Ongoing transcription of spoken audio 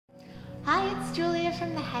Hi, it's Julia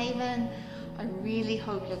from The Haven. I really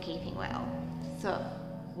hope you're keeping well. So,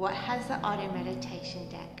 what has the audio meditation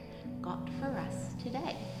deck got for us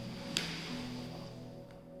today?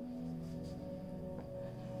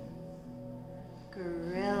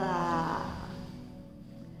 Gorilla.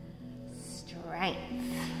 Strength.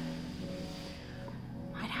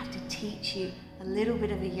 Might have to teach you a little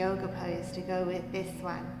bit of a yoga pose to go with this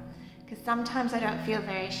one, because sometimes I don't feel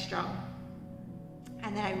very strong.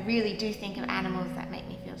 And then I really do think of animals that make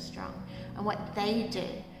me feel strong and what they do.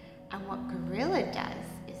 And what gorilla does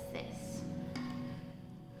is this.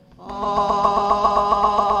 Oh,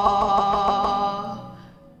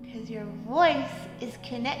 because your voice is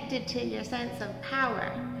connected to your sense of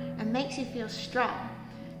power and makes you feel strong.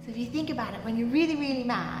 So if you think about it, when you're really, really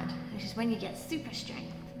mad, which is when you get super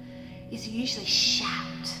strength, is you usually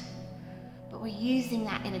shout. But we're using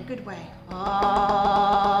that in a good way.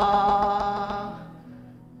 Oh.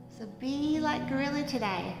 So be like gorilla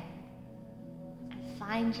today and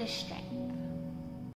find your strength.